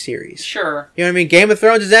TV series. Sure. You know what I mean? Game of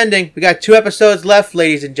Thrones is ending. We got 2 episodes left,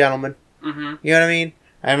 ladies and gentlemen. Mm-hmm. You know what I mean?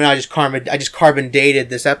 I mean, I just carbon dated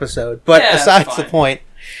this episode, but Yeah, aside that's the fine. point.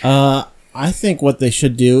 I think what they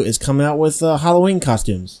should do is come out with Halloween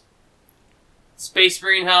costumes. Space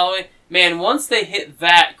Marine Halloween. Man, once they hit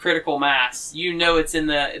that critical mass, you know it's in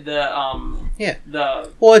the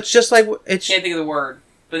Well, it's just like it's can't think of the word,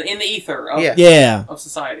 but in the ether of, Yeah. of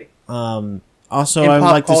society. Also, In I would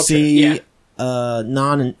pop like culture. to see Yeah.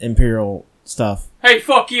 non-imperial stuff, Hey,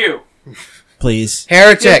 fuck you! please. The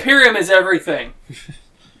heretic. Imperium is everything.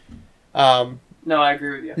 No, I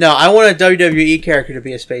agree with you. No, I want a WWE character to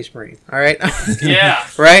be a Space Marine. All right. Yeah.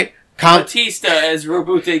 Right. Batista as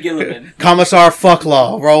Robute Gilliman. Commissar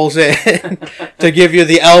Fucklaw rolls in to give you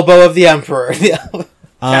the elbow of the Emperor.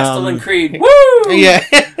 Castellan Creed. Woo! Yeah.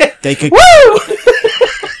 They could. Woo!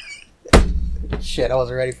 Shit, I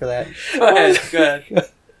wasn't ready for that. Go ahead. Go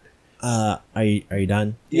ahead. Are you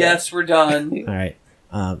done? Yes, we're done. All right.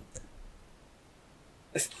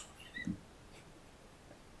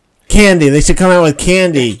 candy. They should come out with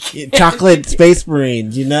candy. Chocolate Space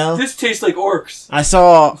Marines, you know? This tastes like orcs. I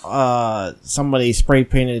saw somebody spray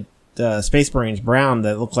painted Space Marines brown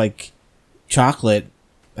that looked like chocolate.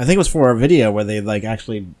 I think it was for a video where they like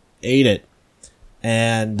actually ate it.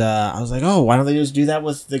 And I was like, oh, why don't they just do that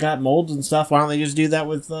with... They got molds and stuff. Why don't they just do that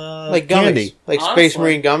with like gummies, candy? like Honestly. Space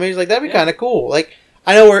Marine gummies? Like, that'd be kind of cool. Like,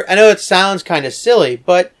 I know it sounds kind of silly,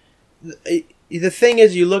 but the thing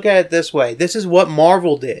is, you look at it this way. This is what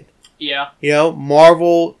Marvel did. Yeah. You know,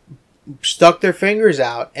 Marvel stuck their fingers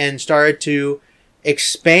out and started to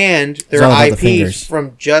expand their It's all about the IPs fingers.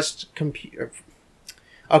 from just computer.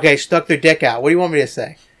 Okay, stuck their dick out. What do you want me to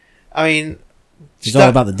say? I mean, It's all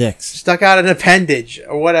about the dicks. stuck out an appendage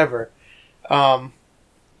or whatever.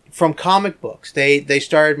 From comic books, they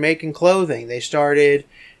started making clothing. They started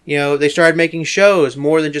making shows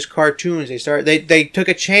more than just cartoons. They took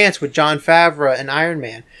a chance with Jon Favreau and Iron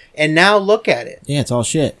Man, and now look at it. Yeah, it's all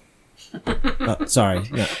shit. Oh, sorry.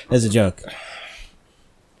 No, that's a joke.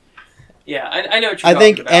 Yeah, I know what you're I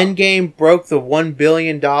think talking about. Endgame broke the $1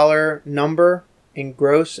 billion number in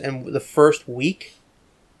gross in the first week.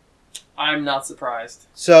 I'm not surprised.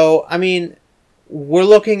 So, I mean, we're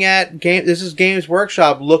looking at this is Games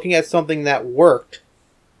Workshop looking at something that worked.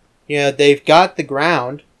 You know, they've got the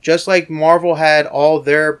ground, just like Marvel had all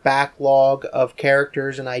their backlog of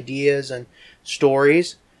characters and ideas and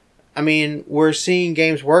stories. I mean, we're seeing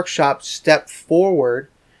Games Workshop step forward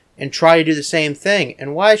and try to do the same thing.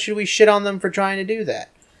 And why should we shit on them for trying to do that?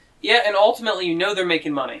 Yeah, and ultimately, you know they're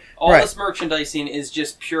making money. All Right. this merchandising is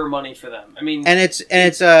just pure money for them. I mean, And it's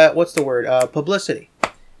what's the word? Publicity.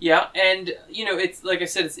 yeah, and you know, it's like I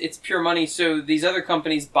said, it's pure money. So these other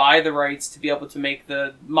companies buy the rights to be able to make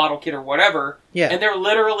the model kit or whatever, Yeah. and they're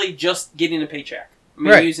literally just getting a paycheck. I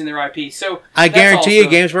mean, Right. using their IP. So I that's guarantee you,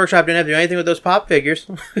 also- Games Workshop didn't have to do anything with those pop figures.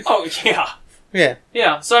 Oh yeah, Yeah.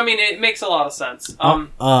 yeah. So I mean, it makes a lot of sense.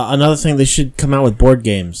 Another thing, they should come out with board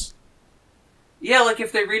games. Yeah, like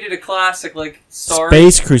if they redid a classic like Star.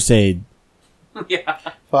 Space Crusade. Yeah.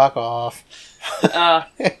 Fuck off.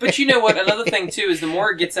 But you know what? Another thing too is the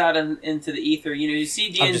more it gets out into the ether, you know, you see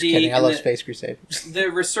D I'm and just D kidding. I and love the, Space Crusade. the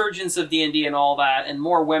resurgence of D&D and all that, and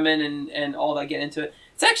more women and all that get into it.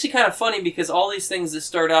 It's actually kind of funny because all these things that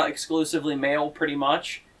start out exclusively male, pretty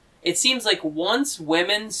much, it seems like once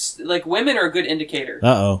women are a good indicator.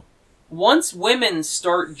 Uh-oh. Once women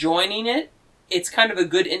start joining it, it's kind of a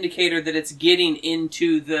good indicator that it's getting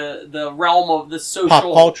into the realm of the social Pop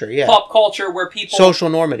culture, yeah. pop culture where people Social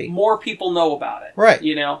normity. more people know about it, Right.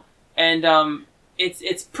 You know, and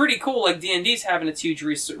it's pretty cool. Like D&D's having its huge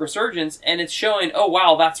resurgence, and it's showing, oh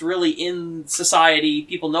wow, that's really in society.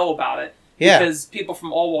 People know about it, Yeah. because people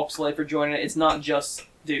from all walks of life are joining it. It's not just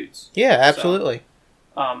dudes. Yeah, absolutely.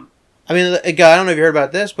 So, I mean, I don't know if you heard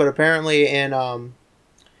about this, but apparently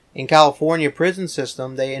in California prison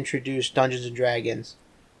system, they introduced Dungeons and Dragons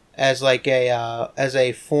as like as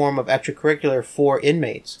a form of extracurricular for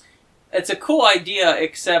inmates. it's a cool idea,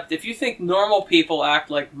 except if you think normal people act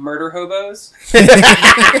like murder hobos,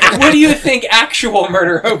 what do you think actual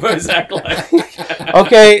murder hobos act like?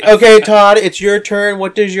 Okay, Todd, it's your turn.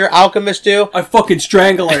 What does your alchemist do? I fucking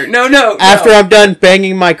strangle her. No. After I'm done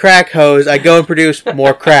banging my crack hose, I go and produce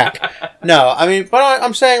more crack. No, I mean, but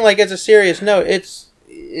I'm saying, like, as a serious note, it's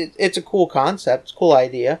a cool concept. It's a cool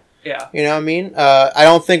idea. Yeah. You know what I mean? I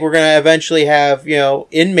don't think we're going to eventually have,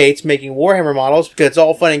 inmates making Warhammer models, because it's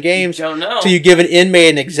all fun and games. Don't know. So you give an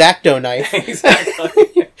inmate an X-Acto knife.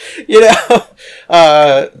 Exactly.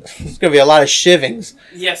 It's going to be a lot of shivings.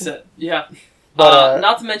 Yes, yeah. But,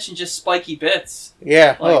 not to mention just spiky bits.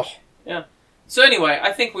 Yeah. Like, oh. yeah. So anyway,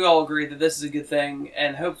 I think we all agree that this is a good thing,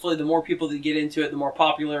 and hopefully the more people that get into it, the more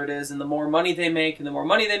popular it is, and the more money they make, and the more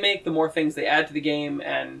money they make, the more things they add to the game,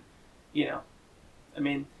 and, I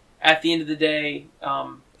mean, at the end of the day,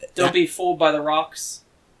 don't be fooled by the rocks.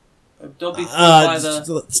 Don't be fooled by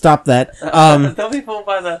the... Stop that. Don't be fooled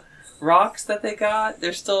by the rocks that they got.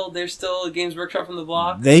 They're still Games Workshop from the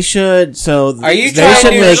block. They should. So Are you they trying should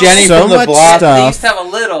to make Jenny so from the much block? At least stuff. have a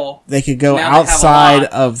little. They could go Now they have a outside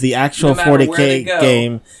lot. of the actual No matter where they 40K go,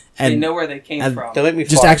 game They and know where they came and from. Don't make me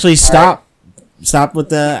just fart. actually All right. stop with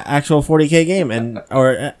the actual 40K game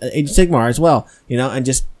or Age of Sigmar as well, and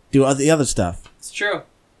just do the other stuff. It's true.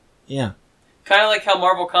 Yeah. Kind of like how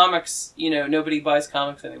Marvel Comics, nobody buys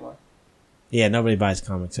comics anymore. Yeah, nobody buys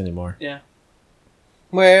comics anymore. Yeah.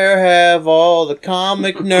 Where have all the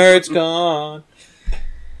comic nerds gone?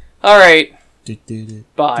 All right. Do-do-do,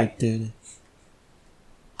 Bye. do-do-do.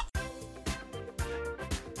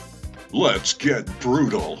 Let's get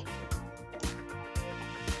brutal.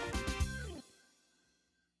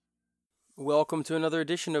 Welcome to another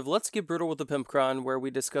edition of Let's Get Brutal with the Pimpcron, where we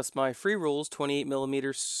discuss my Free Rules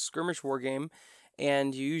 28mm skirmish war game,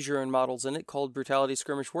 and you use your own models in it, called Brutality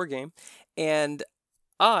Skirmish War Game. And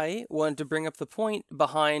I wanted to bring up the point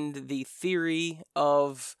behind the theory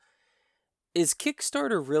of, is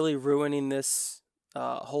Kickstarter really ruining this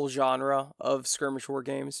whole genre of skirmish war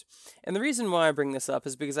games? And the reason why I bring this up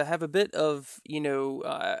is because I have a bit of,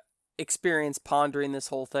 experience pondering this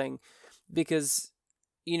whole thing, because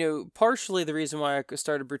partially the reason why I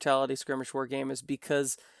started Brutality Skirmish War Game is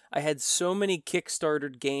because I had so many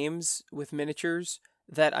Kickstartered games with miniatures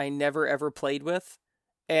that I never ever played with,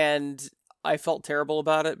 and I felt terrible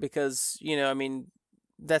about it because,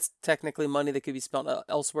 that's technically money that could be spent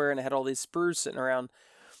elsewhere, and I had all these sprues sitting around.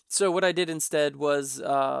 So what I did instead was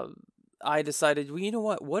I decided, well, you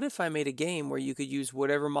know what if I made a game where you could use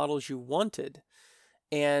whatever models you wanted?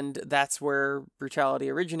 And that's where Brutality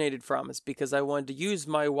originated from, is because I wanted to use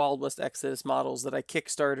my Wild West Exodus models that I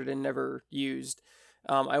kickstarted and never used.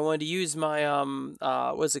 I wanted to use my,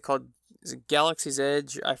 what is it called? Is it Galaxy's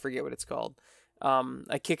Edge? I forget what it's called.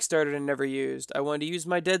 I kickstarted and never used. I wanted to use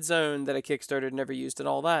my Dead Zone that I kickstarted and never used, and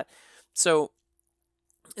all that. So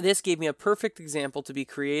this gave me a perfect example to be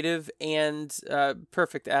creative and,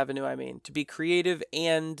 perfect avenue, to be creative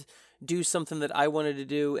and do something that I wanted to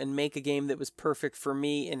do and make a game that was perfect for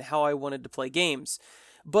me and how I wanted to play games.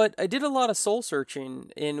 But I did a lot of soul searching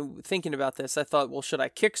in thinking about this. I thought, well, should I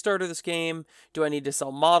Kickstarter this game? Do I need to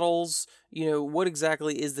sell models? What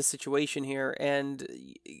exactly is the situation here? And,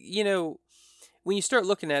 when you start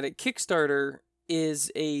looking at it, Kickstarter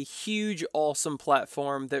is a huge, awesome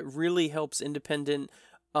platform that really helps independent,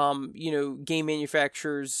 game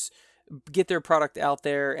manufacturers get their product out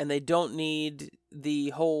there, and they don't need the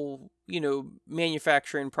whole,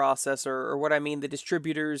 manufacturing process or what I mean, the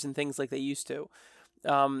distributors and things like they used to.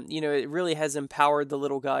 It really has empowered the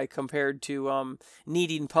little guy compared to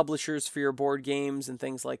needing publishers for your board games and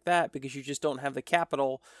things like that, because you just don't have the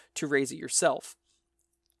capital to raise it yourself.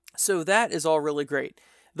 So that is all really great.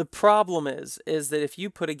 The problem is that if you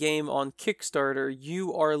put a game on Kickstarter,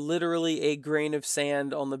 you are literally a grain of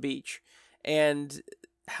sand on the beach. And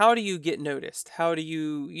how do you get noticed? How do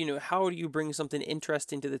you bring something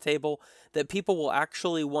interesting to the table that people will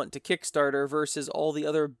actually want to Kickstarter versus all the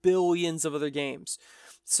other billions of other games?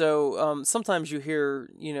 So sometimes you hear,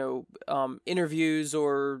 interviews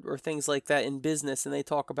or things like that in business, and they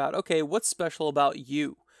talk about, okay, what's special about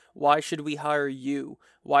you? Why should we hire you?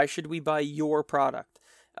 Why should we buy your product?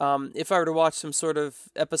 If I were to watch some sort of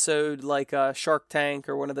episode like Shark Tank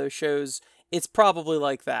or one of those shows, it's probably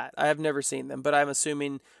like that. I have never seen them, but I'm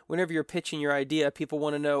assuming whenever you're pitching your idea, people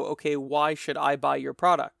want to know, okay, why should I buy your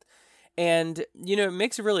product? And, it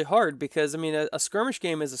makes it really hard because, a skirmish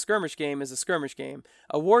game is a skirmish game is a skirmish game.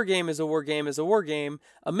 A war game is a war game is a war game.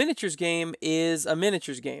 A miniatures game is a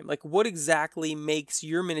miniatures game. Like, what exactly makes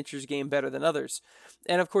your miniatures game better than others?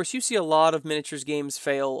 And, of course, you see a lot of miniatures games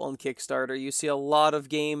fail on Kickstarter. You see a lot of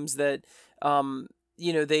games that,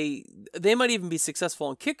 they might even be successful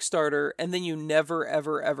on Kickstarter, and then you never,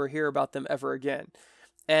 ever, ever hear about them ever again.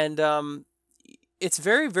 And, it's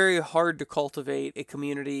very, very hard to cultivate a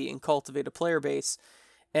community and cultivate a player base,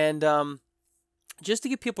 and just to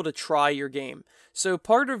get people to try your game. So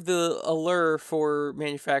part of the allure for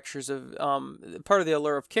manufacturers part of the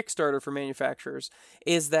allure of Kickstarter for manufacturers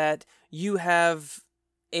is that you have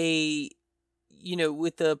with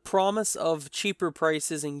the promise of cheaper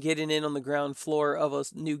prices and getting in on the ground floor of a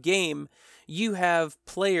new game, you have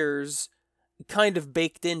players kind of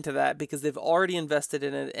baked into that because they've already invested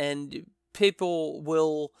in it, and people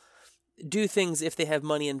will do things if they have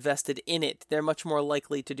money invested in it. They're much more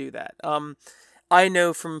likely to do that. I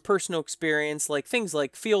know from personal experience, like things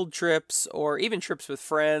like field trips or even trips with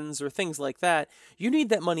friends or things like that, you need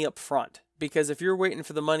that money up front, because if you're waiting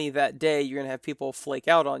for the money that day, you're going to have people flake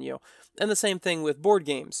out on you. And the same thing with board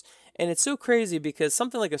games. And it's so crazy because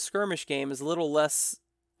something like a skirmish game is a little less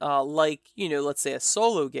let's say a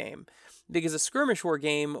solo game. Because a skirmish war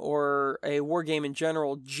game or a war game in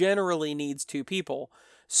general generally needs two people.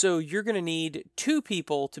 So you're going to need two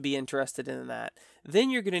people to be interested in that. Then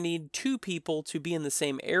you're going to need two people to be in the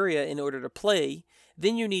same area in order to play.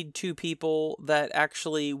 Then you need two people that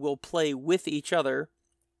actually will play with each other.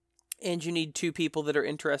 And you need two people that are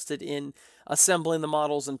interested in assembling the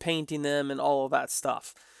models and painting them and all of that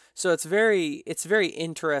stuff. So it's very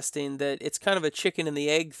interesting that it's kind of a chicken and the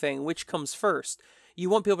egg thing. Which comes first? You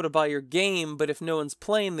want people to buy your game, but if no one's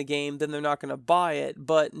playing the game, then they're not going to buy it.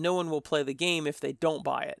 But no one will play the game if they don't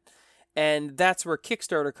buy it. And that's where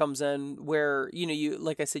Kickstarter comes in, where, you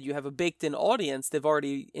like I said, you have a baked-in audience. They've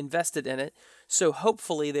already invested in it. So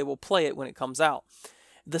hopefully they will play it when it comes out.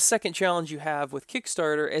 the second challenge you have with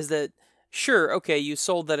Kickstarter is that, sure, okay, you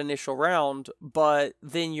sold that initial round, but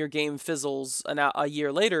then your game fizzles a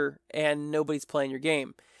year later and nobody's playing your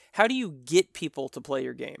game. How do you get people to play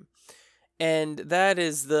your game? And that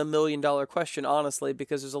is the $1 million question, honestly,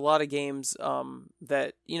 because there's a lot of games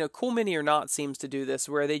that, Cool Mini or not seems to do this,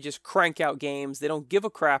 where they just crank out games. They don't give a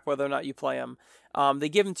crap whether or not you play them. They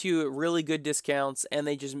give them to you at really good discounts, and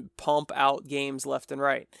they just pump out games left and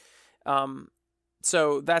right.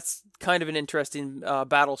 So that's kind of an interesting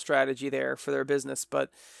battle strategy there for their business. But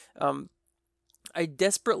I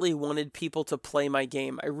desperately wanted people to play my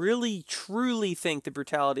game. I really, truly think that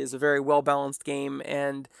Brutality is a very well-balanced game,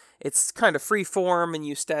 and it's kind of free form, and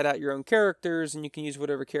you stat out your own characters, and you can use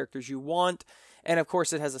whatever characters you want. And of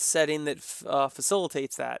course, it has a setting that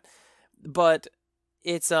facilitates that. But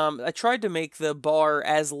it's I tried to make the bar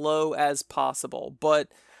as low as possible,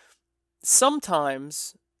 but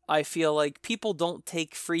sometimes I feel like people don't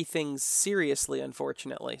take free things seriously,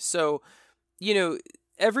 unfortunately. So,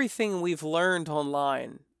 everything we've learned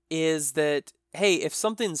online is that, hey, if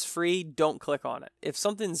something's free, don't click on it. If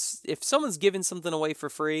someone's giving something away for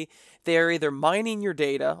free, they're either mining your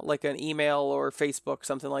data, like an email or Facebook,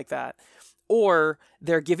 something like that, or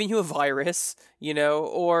they're giving you a virus,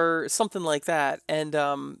 or something like that. And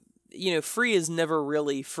free is never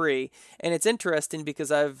really free. And it's interesting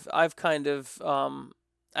because I've kind of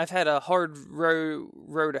I've had a hard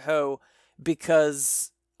row to hoe,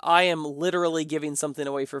 because I am literally giving something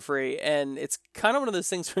away for free, and it's kind of one of those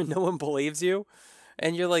things where no one believes you,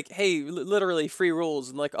 and you're like, hey, literally free rules,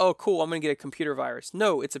 and like, oh, cool, I'm going to get a computer virus.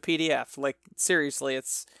 No, it's a PDF. Like, seriously,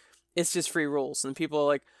 it's just free rules, and people are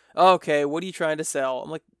like, oh, okay, what are you trying to sell? I'm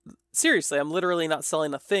like, seriously, I'm literally not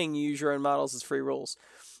selling a thing. You use your own models as free rules.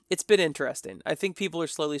 It's been interesting. I think people are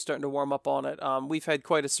slowly starting to warm up on it. We've had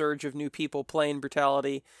quite a surge of new people playing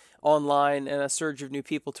Brutality online, and a surge of new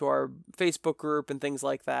people to our Facebook group and things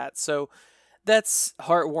like that. So that's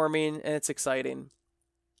heartwarming, and it's exciting.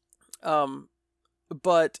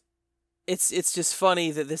 But it's just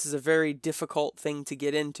funny that this is a very difficult thing to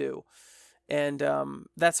get into. And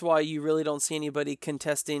that's why you really don't see anybody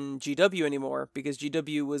contesting GW anymore, because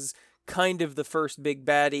GW was kind of the first big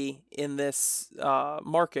baddie in this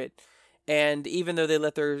market. And even though they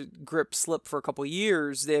let their grip slip for a couple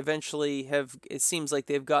years, they eventually have, it seems like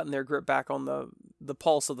they've gotten their grip back on the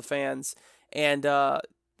pulse of the fans. And,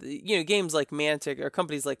 games like Mantic, or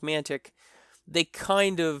companies like Mantic, they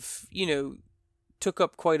kind of, took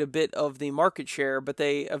up quite a bit of the market share, but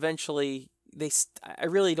they eventually, I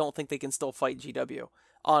really don't think they can still fight GW,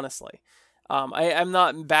 honestly. I'm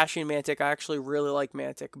not bashing Mantic. I actually really like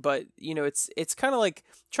Mantic, but, it's kind of like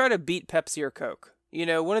try to beat Pepsi or Coke.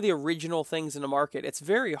 One of the original things in the market, it's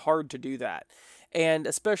very hard to do that. And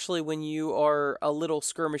especially when you are a little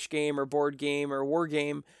skirmish game or board game or war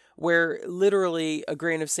game, where literally a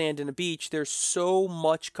grain of sand in a beach, there's so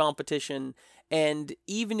much competition. And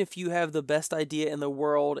even if you have the best idea in the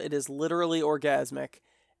world, it is literally orgasmic.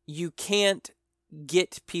 You can't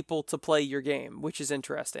get people to play your game, which is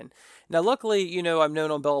interesting. Now, luckily, I'm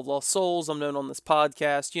known on Bell of Lost Souls. I'm known on this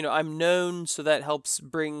podcast. I'm known, so that helps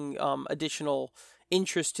bring additional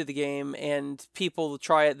interest to the game, and people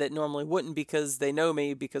try it that normally wouldn't because they know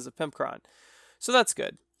me because of Pimpcron. So that's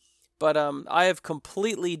good. But I have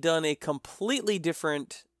completely done a completely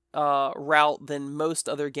different route than most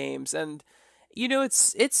other games, and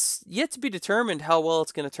it's yet to be determined how well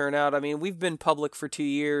it's going to turn out. I mean, we've been public for 2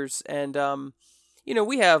 years, and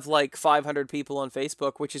we have like 500 people on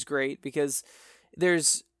Facebook, which is great because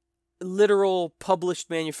there's literal published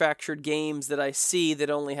manufactured games that I see that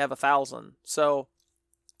only have 1,000. So,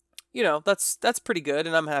 that's pretty good,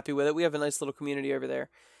 and I'm happy with it. We have a nice little community over there.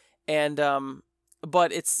 And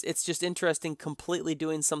but it's just interesting completely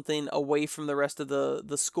doing something away from the rest of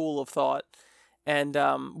the school of thought, and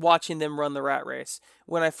watching them run the rat race.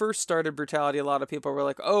 When I first started Brutality, a lot of people were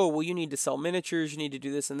like, oh, well, you need to sell miniatures, you need to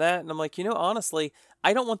do this and that. And I'm like, honestly,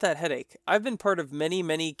 I don't want that headache. I've been part of many,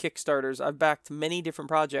 many Kickstarters. I've backed many different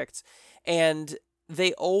projects, and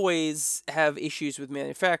they always have issues with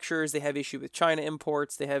manufacturers. They have issue with China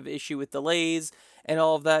imports. They have issue with delays and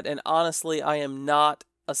all of that. And honestly, I am not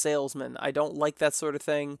a salesman. I don't like that sort of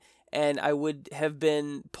thing. And I would have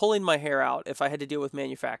been pulling my hair out if I had to deal with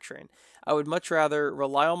manufacturing. I would much rather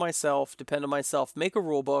rely on myself, depend on myself, make a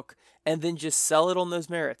rule book, and then just sell it on those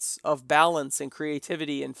merits of balance and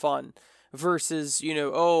creativity and fun versus,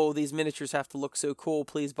 oh, these miniatures have to look so cool,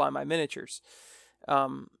 please buy my miniatures.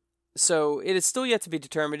 So it is still yet to be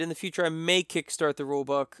determined. In the future, I may kickstart the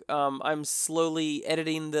rulebook. I'm slowly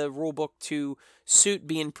editing the rulebook to suit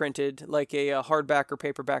being printed like a hardback or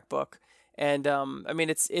paperback book. And I mean,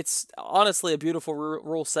 it's honestly a beautiful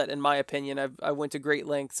rule set in my opinion. I went to great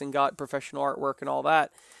lengths and got professional artwork and all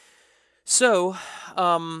that. So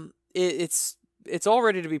it's all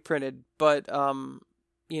ready to be printed, but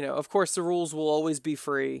of course the rules will always be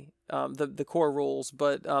free, the core rules,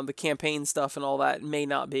 but the campaign stuff and all that may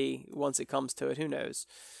not be once it comes to it. Who knows?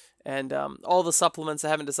 And all the supplements, I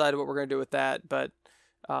haven't decided what we're going to do with that, but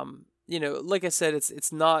like I said,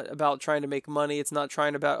 it's not about trying to make money. It's not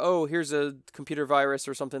trying about, oh, here's a computer virus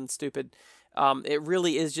or something stupid. It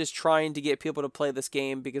really is just trying to get people to play this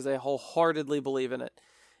game because I wholeheartedly believe in it.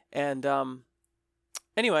 And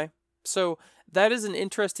anyway, so that is an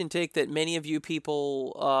interesting take that many of you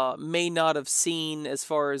people may not have seen as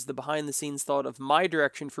far as the behind-the-scenes thought of my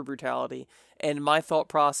direction for Brutality and my thought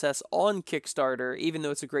process on Kickstarter. Even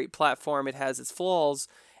though it's a great platform, it has its flaws.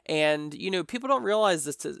 And, people don't realize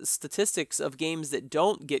the statistics of games that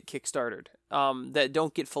don't get Kickstarted, that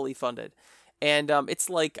don't get fully funded. And I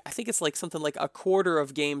think it's like something like a quarter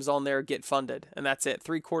of games on there get funded, and that's it.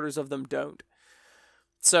 3/4 of them don't.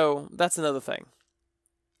 So that's another thing.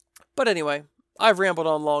 But anyway, I've rambled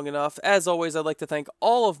on long enough. As always, I'd like to thank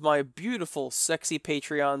all of my beautiful, sexy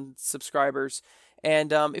Patreon subscribers.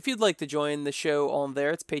 And if you'd like to join the show on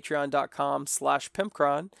there, it's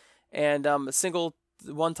patreon.com/pimpcron. And a single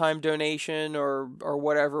one-time donation or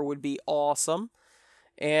whatever would be awesome.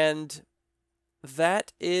 And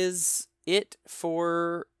that is it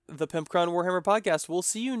for the Pimpcron Warhammer podcast. We'll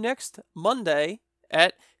see you next Monday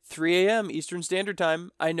at 3 a.m. Eastern Standard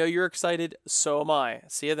Time. I know you're excited, so am I.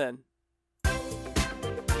 See you then.